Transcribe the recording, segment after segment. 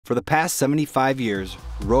For the past 75 years,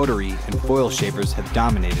 rotary and foil shavers have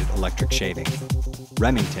dominated electric shaving.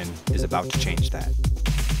 Remington is about to change that.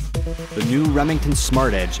 The new Remington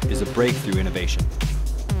SmartEdge is a breakthrough innovation.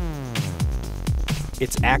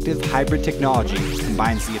 Its active hybrid technology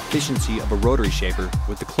combines the efficiency of a rotary shaver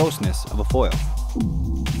with the closeness of a foil.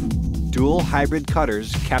 Dual hybrid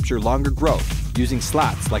cutters capture longer growth using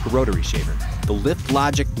slots like a rotary shaver. The Lift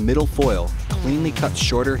Logic middle foil cleanly cuts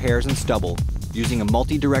shorter hairs and stubble using a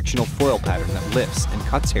multi-directional foil pattern that lifts and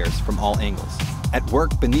cuts hairs from all angles. At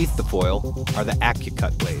work beneath the foil are the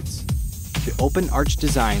AccuCut blades. The open arch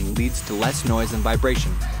design leads to less noise and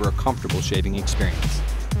vibration for a comfortable shaving experience.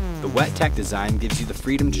 The Wet Tech design gives you the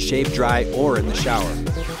freedom to shave dry or in the shower,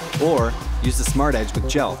 or use the SmartEdge with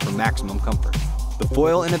gel for maximum comfort. The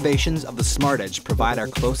foil innovations of the SmartEdge provide our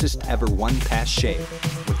closest ever one-pass shave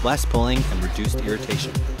with less pulling and reduced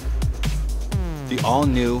irritation. The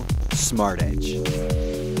all-new SmartEdge.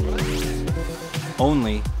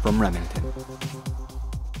 Only from Remington.